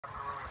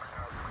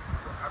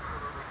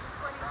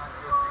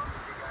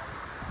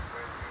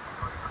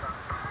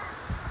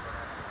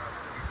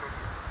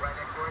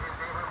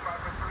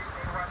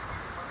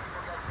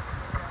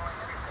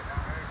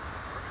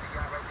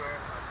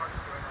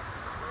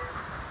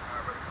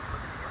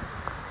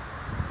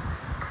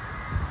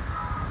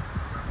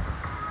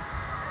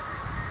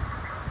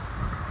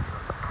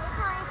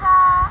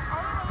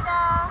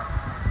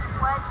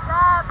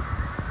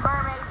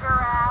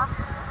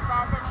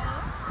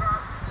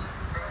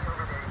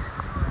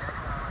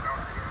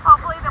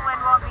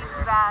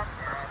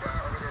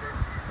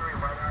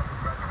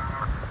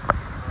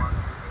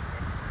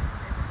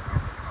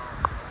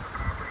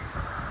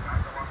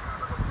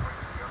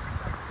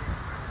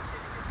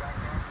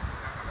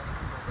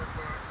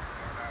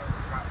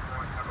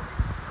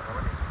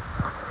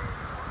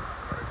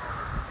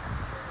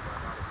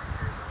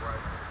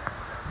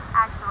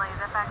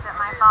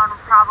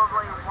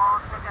Probably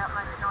won't pick up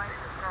much noise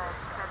is good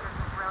because it's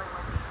really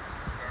windy.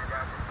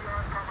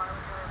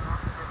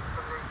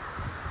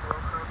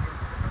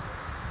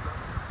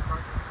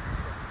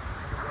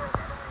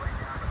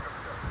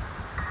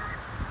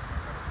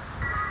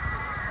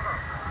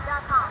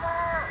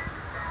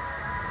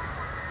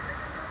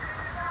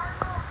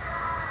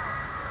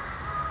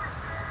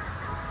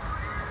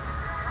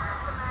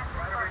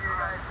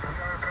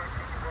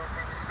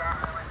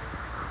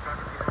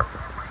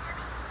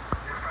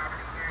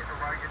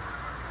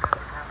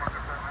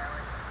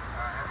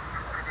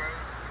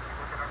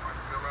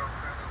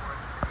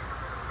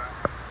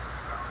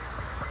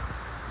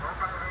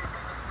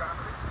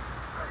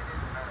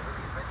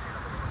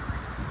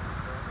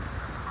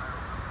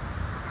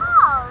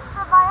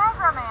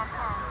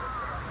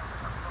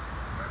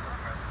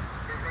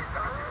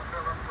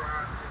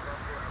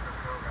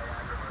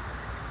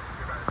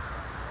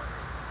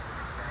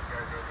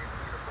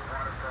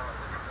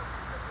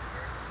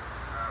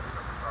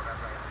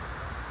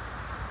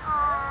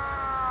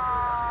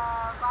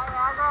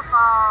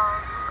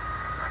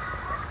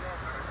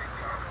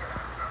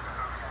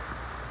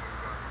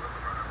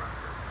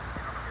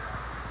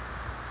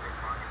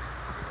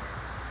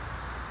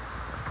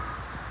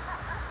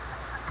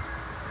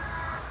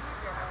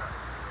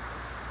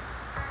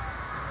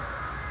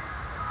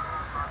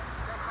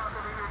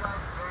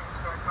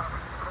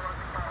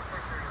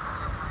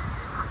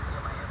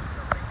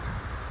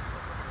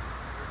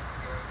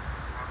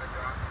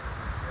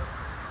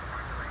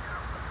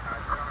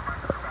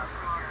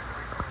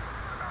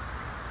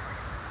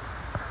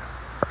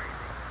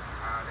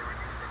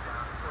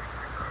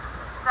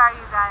 Sorry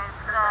you guys,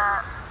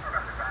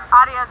 the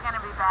audio is going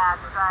to be bad,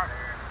 but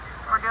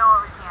we're doing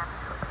what we can.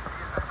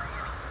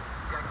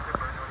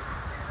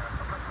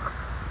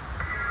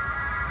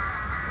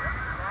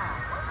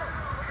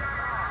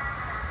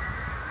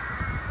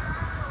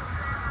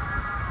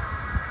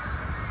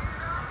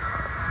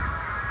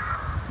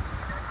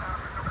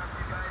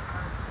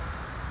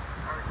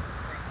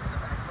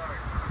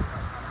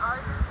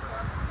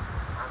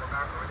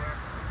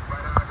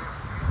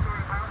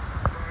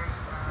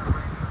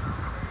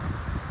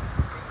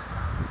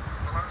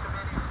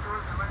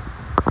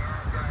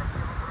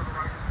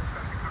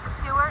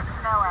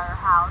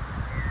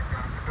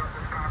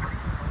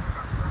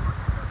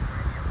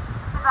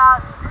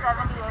 About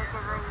 78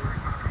 degrees.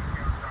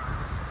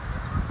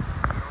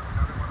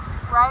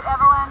 Right,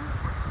 Evelyn?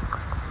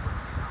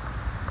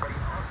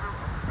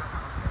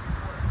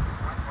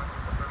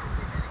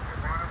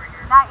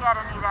 Not yet,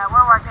 Anita.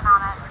 We're working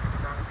on it.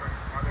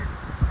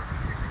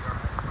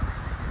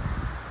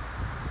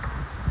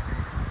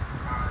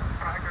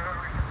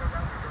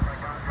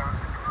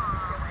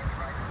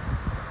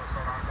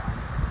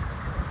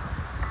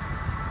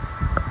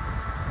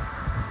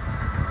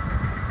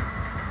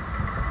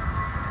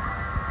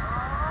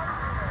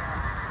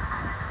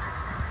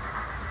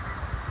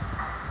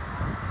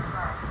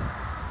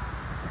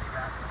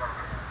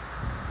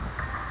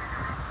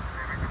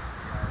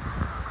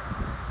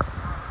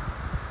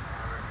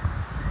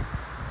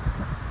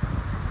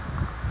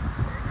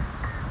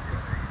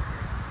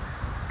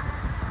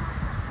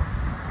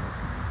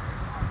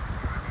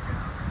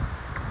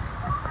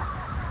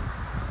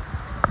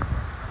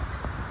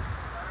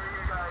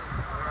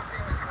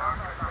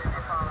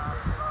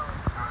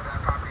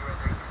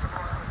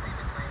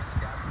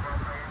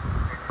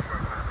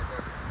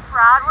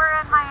 We're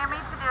in Miami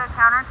to do a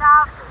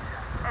countertop.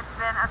 It's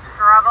been a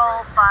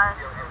struggle bus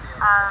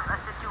of a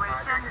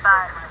situation,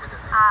 but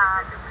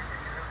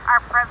our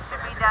prep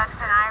should be done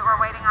tonight.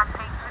 We're waiting on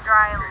paint to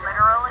dry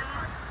literally,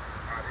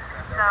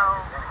 so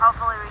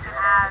hopefully we can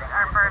add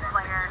our first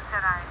layer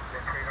tonight.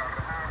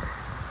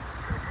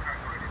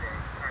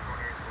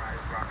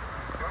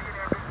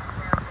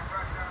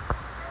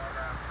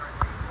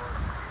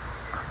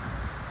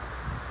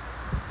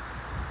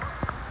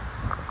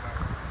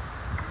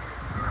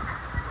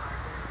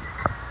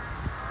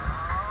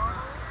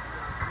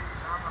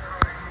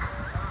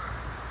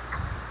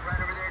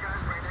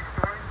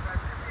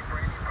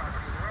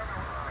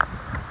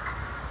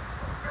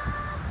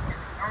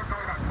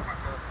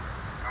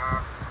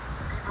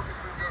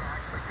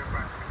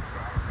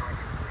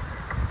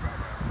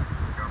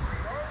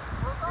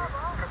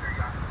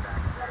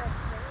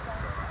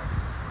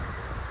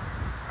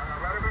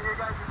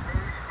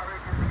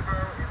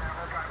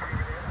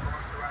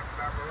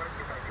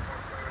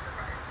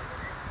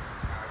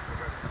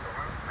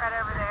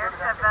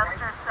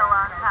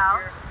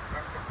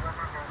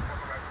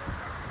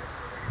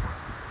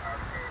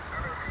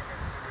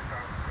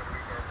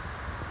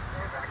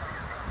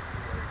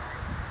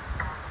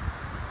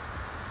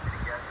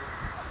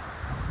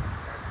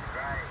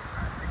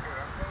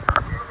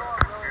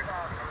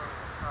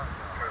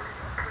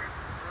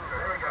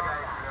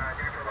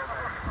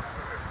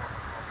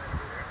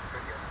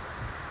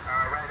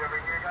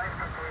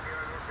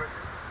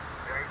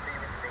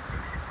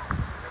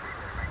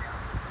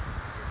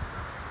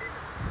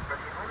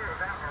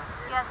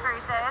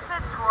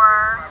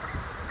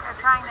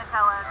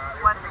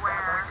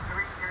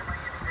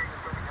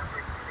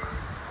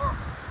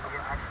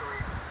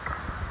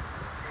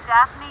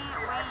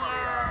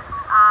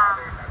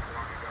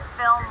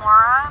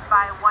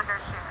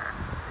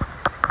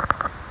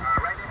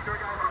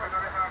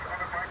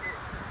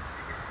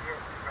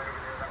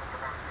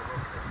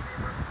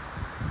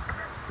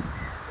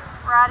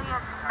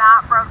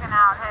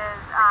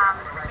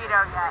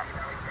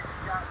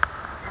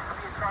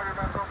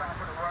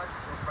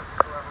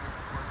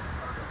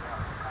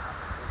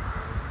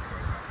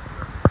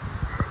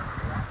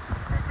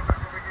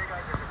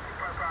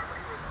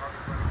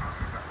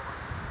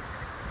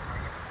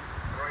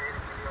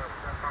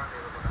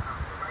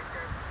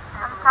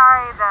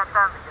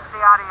 that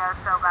the audio is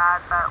so bad,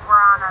 but we're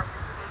on a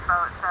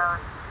speedboat, so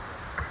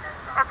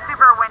it's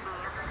super windy.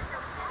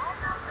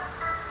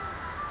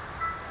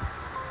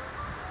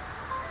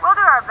 We'll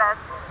do our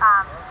best,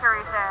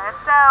 Teresa. If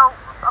so,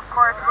 of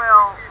course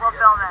we'll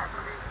film it.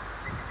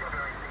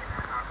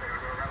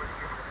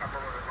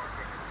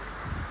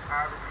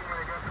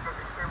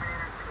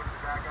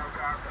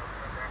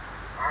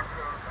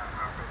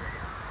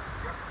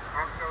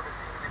 Also, the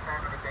scene they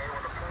found in the bay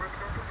where the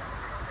Pulitzer that was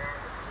filmed there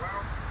as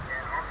well,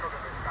 and also the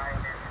Sky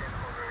Mansion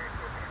over in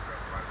the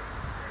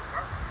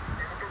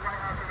and the White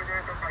House over there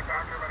is up by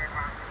Dr. Leonard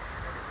Hoskins.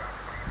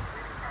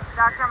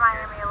 Dr.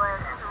 Miami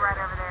lives right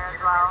over there as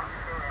well.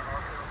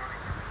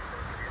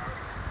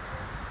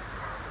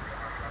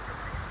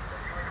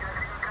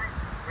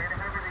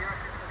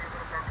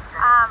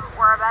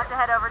 We're about to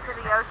head over to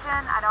the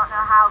ocean. I don't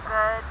know how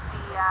good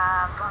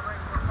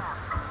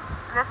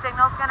the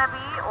signal's going to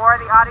be or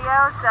the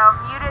audio, so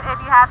mute it if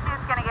you have to.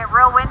 It's going to get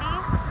real windy,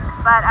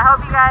 but I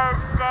hope you guys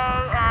stay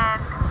and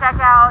check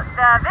out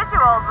the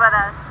visuals with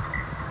us.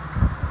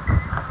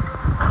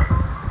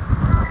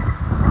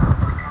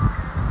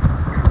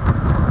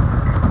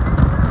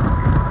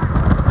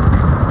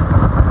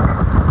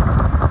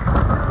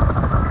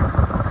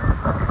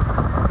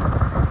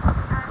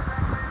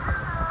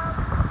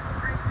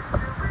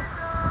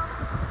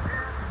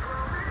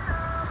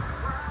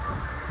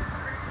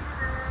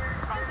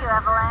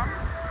 Evelyn.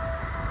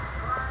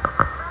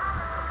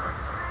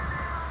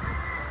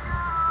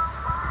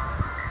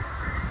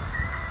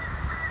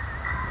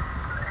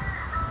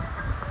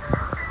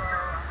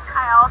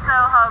 I also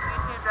hope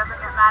YouTube doesn't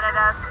get mad at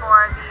us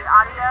for the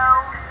audio.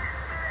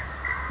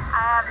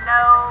 I have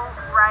no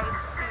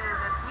rights to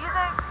this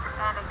music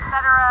and etc.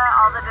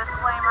 All the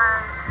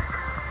disclaimers.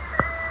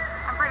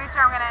 I'm pretty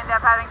sure I'm going to end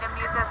up having to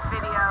mute this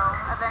video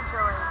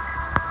eventually.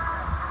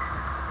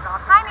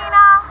 Hi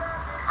Nina!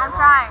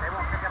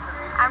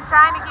 I'm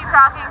trying to keep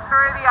talking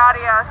through the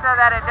audio so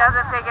that it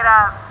doesn't pick it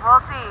up.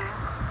 We'll see.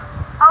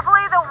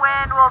 Hopefully the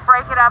wind will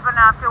break it up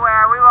enough to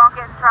where we won't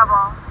get in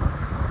trouble.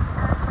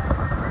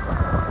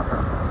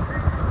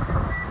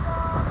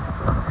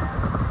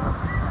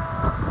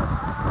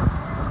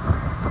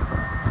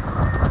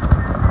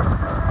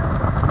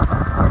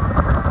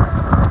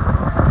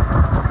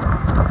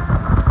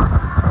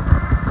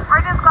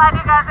 We're just glad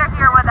you guys are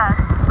here with us.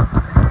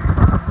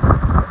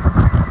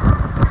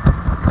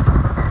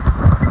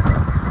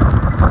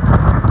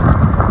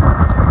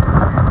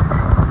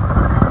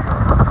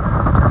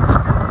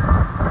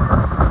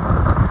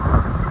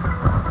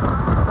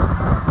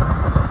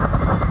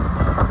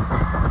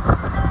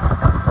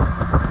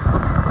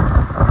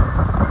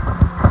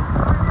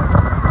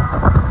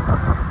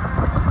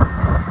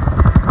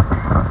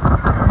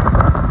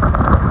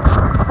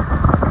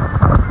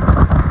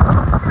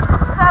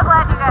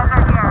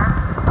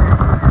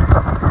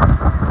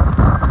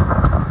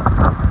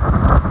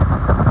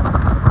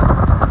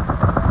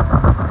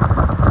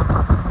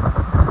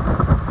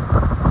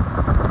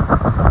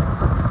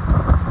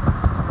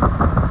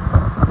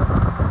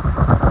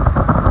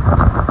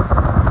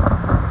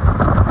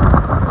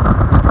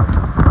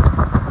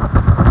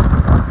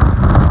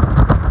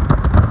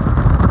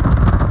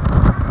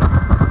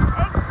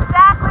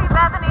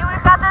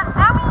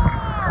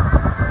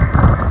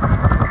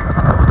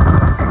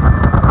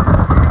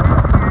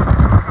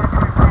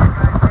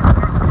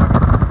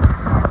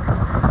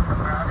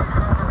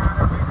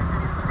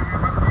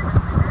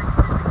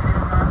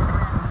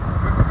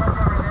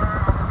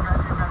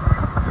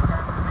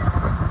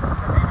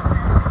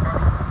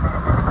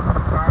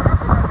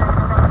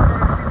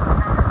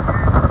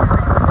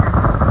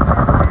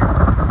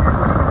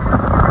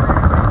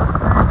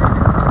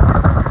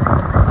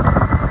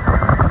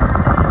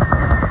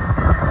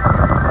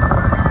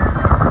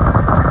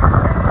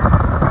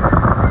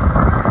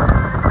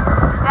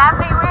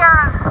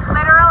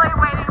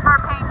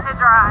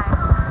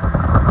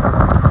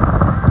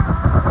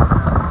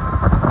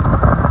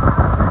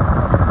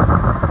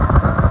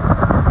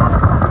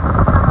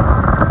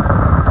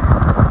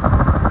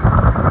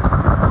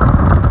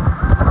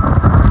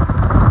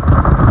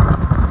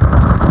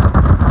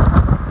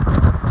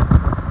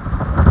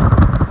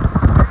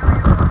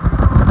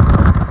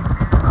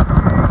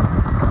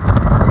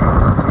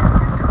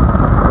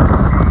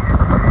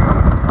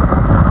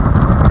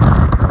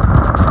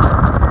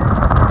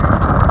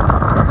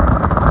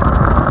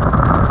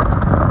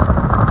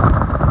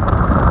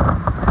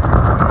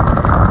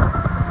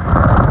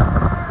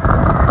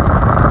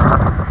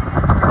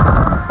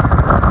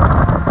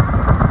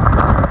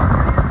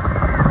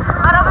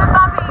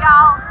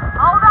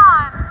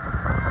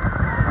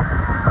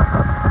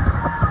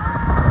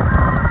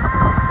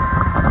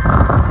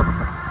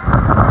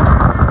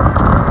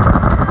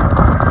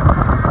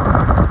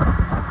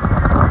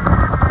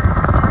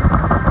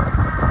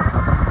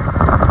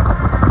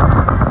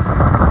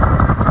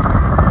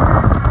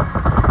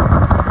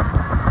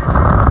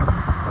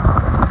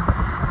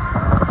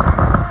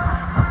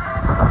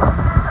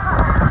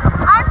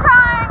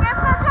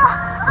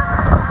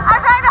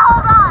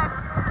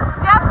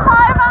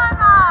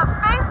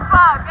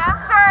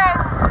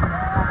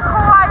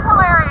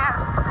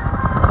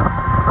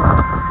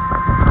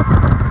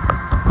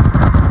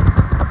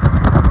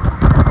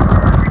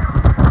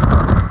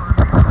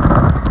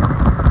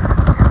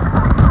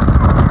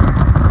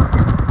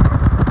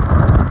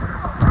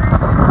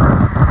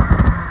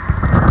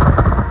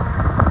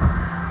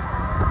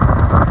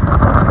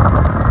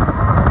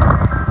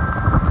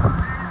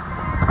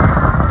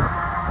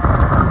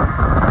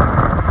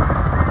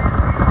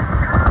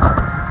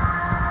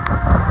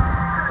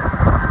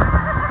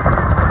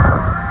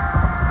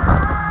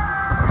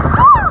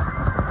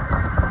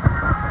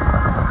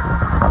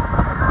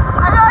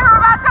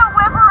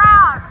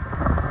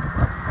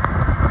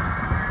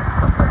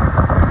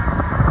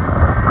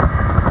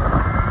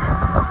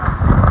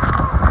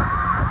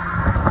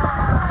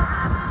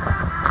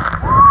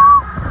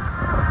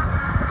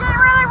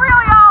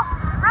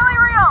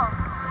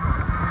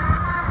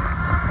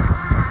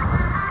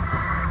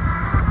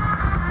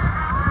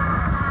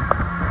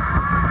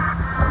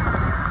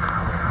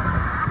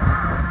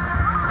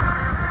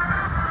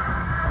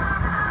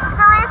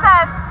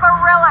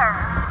 Thriller,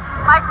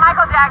 like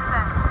Michael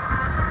Jackson.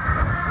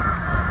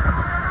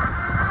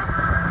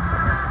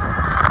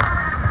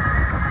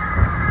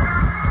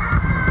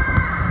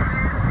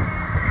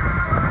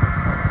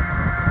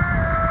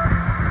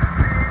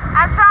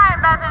 I'm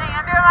trying, Bethany.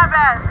 I'm doing my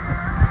best.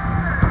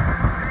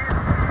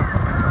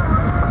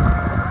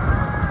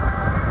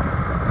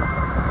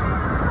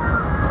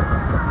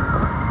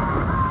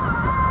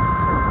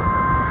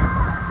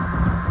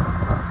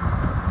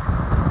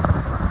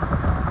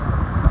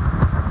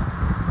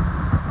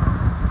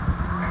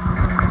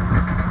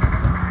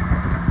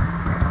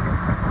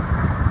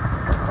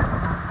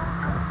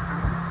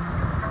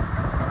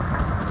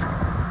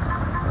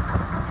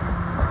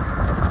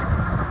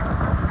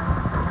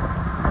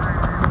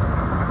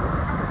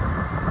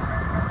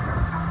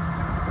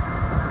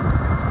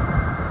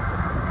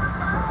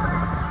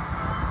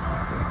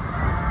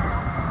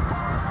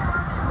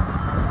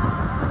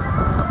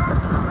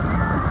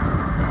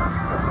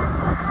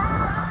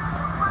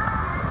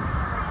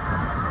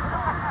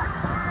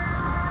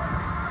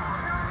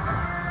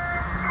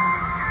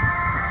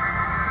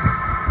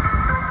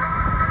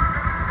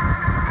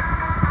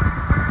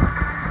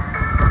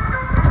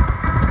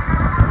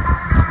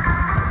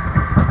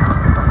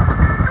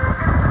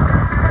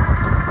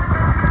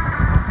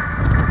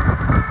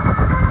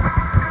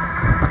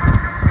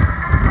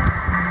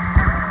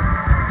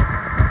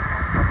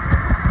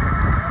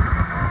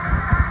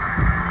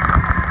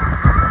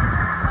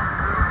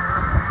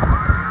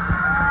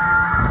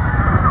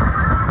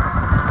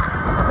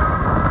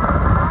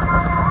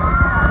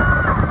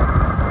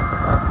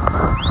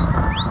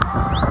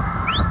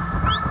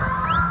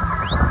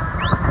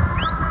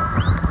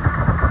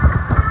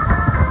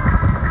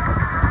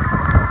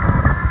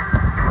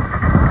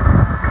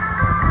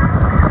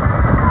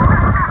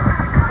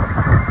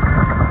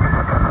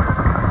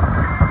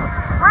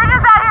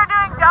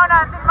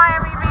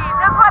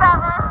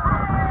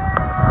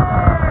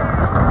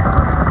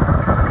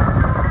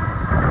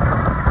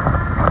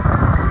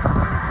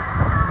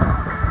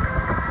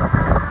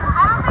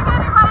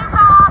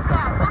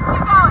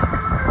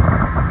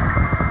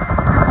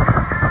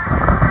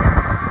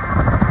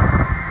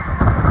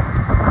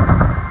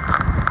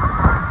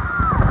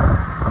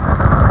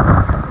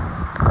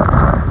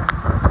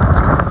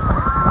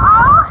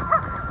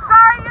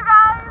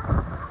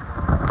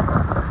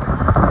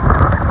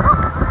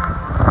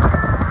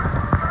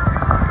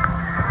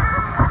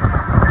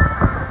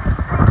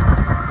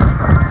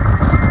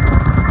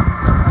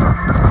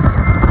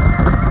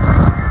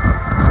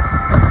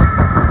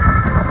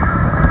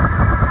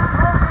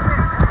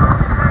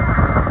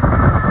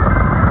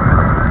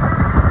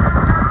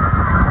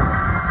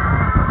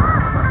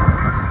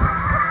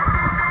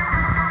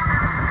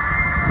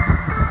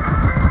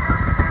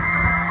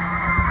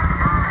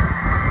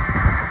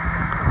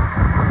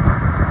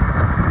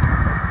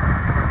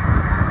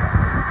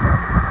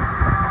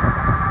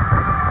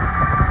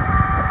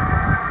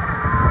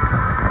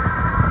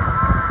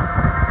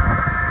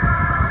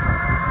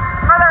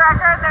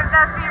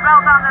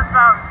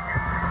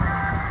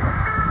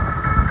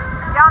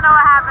 Y'all know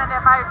what happened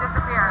if I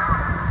disappear.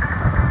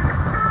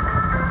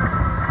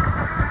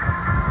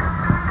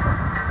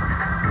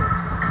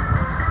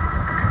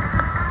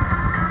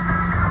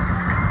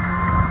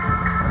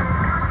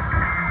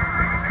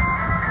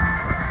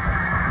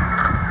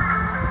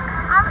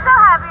 I'm so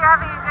happy you're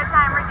having a good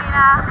time,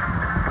 Regina.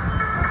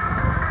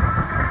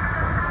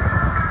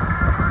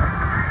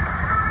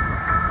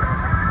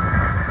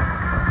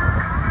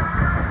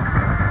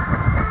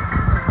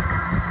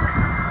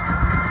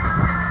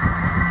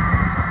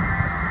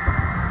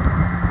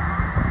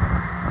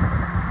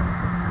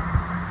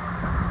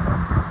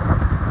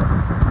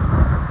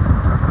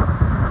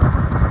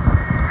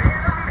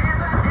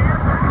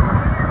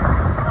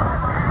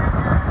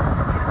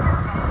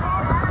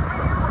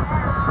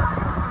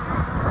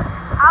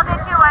 I'll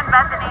get you one,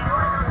 Bethany.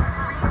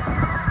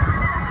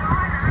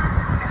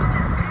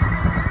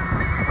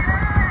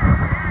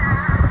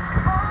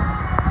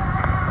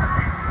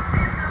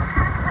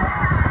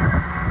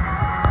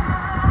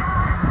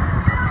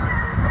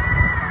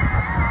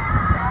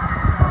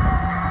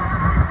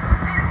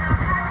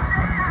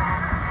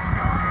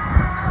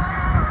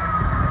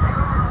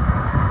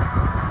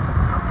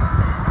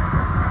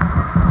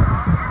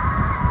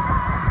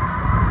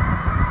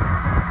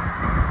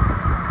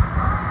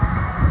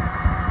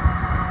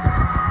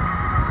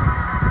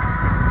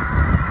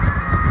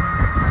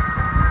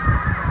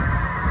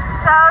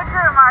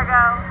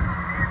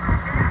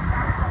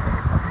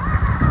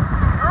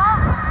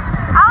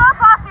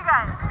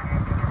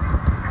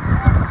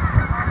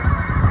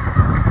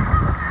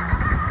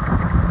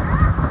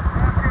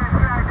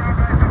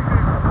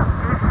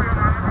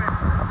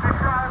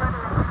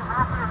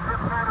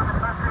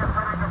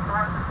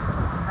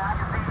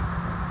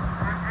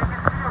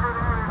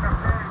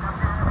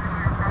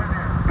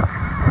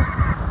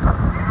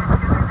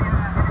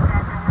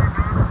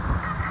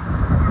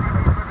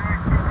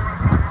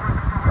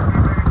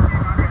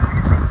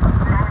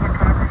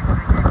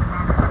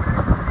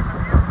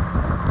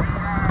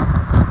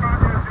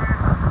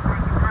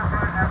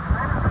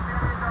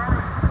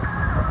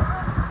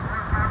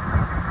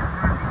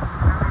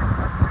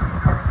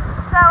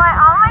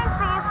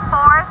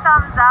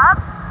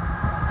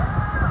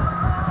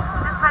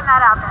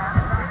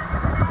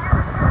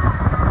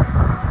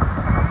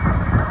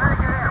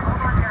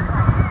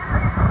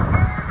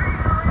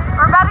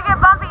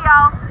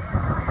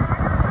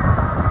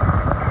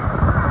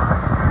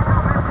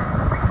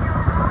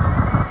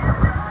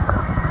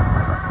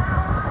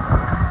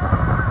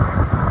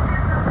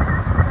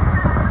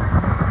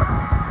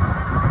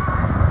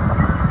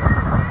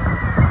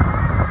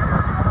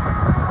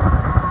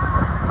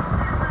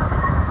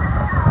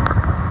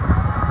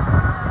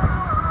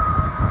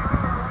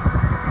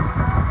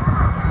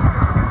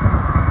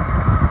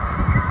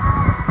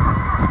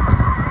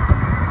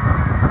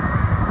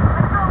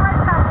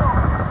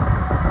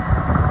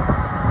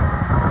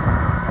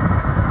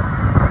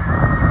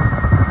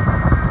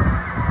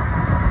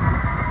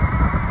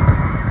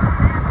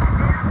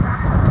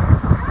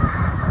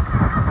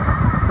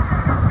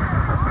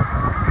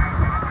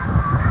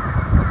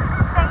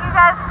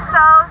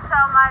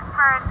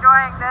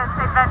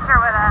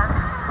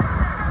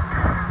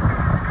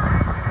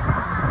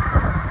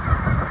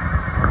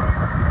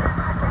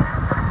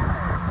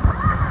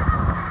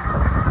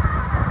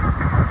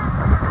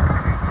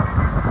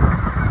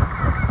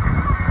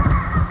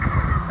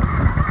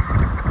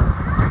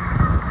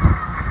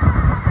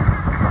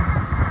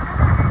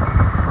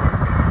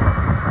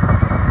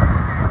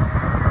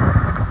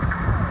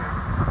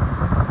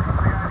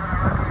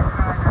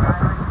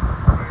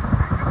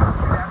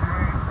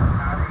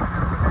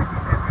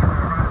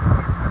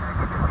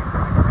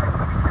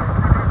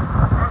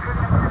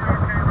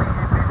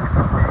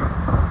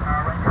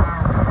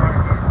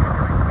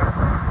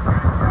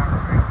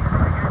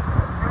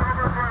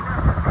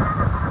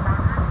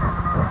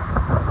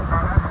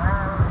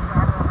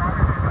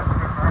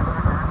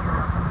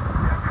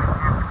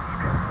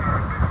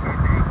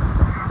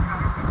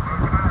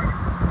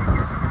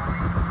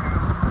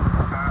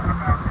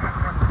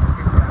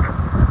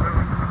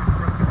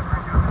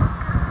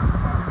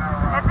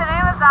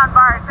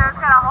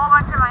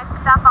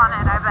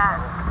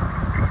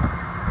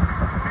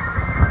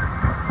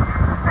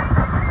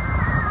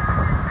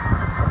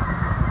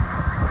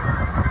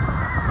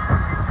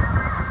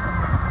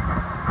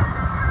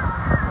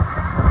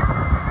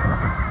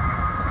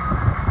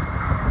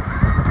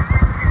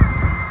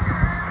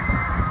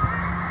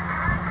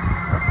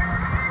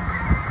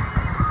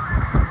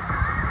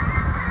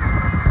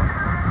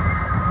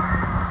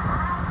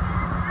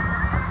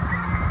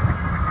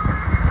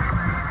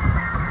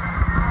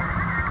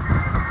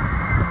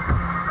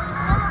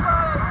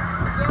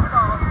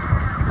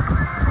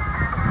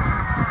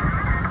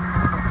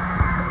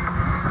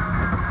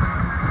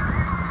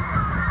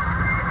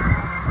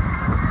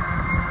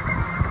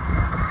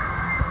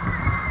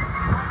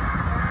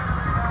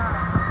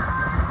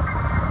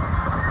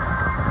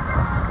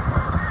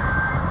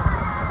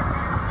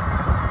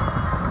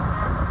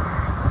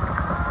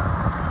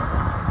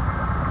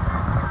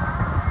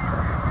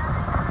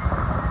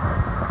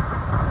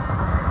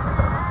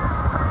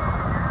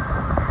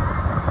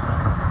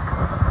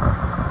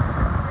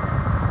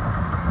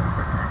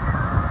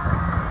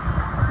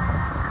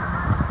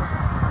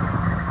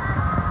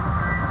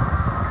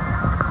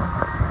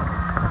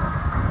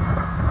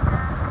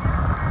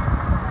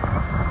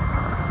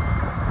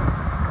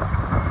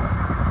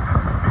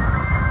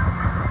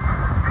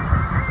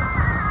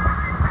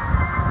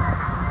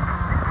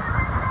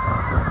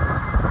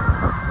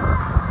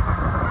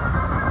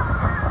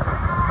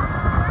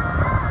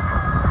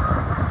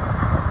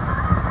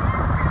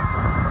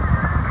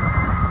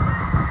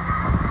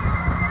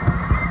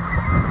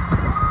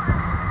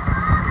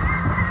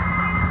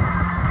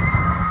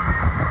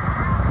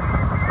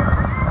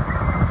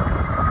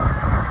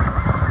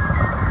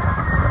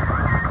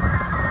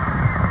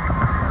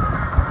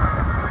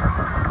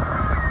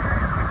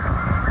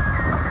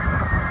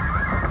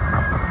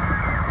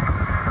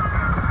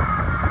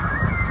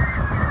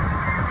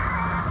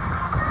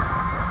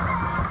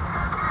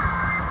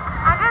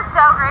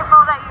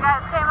 grateful that you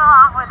guys came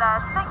along with us.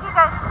 Thank you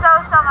guys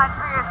so much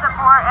for your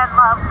support and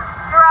love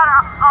throughout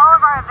all of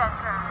our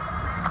adventures.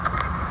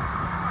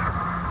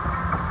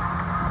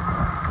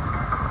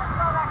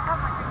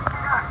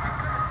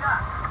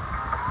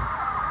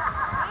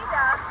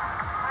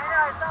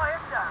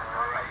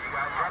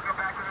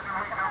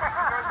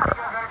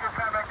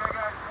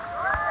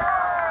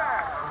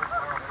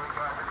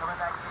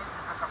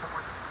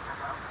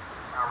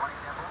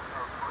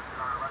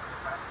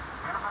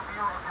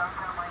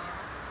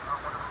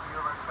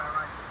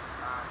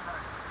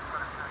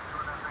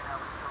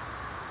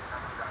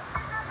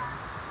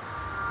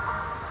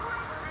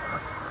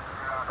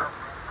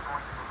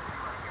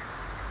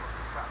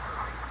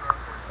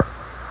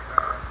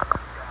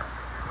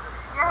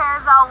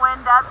 All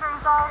wind up,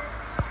 Teresa?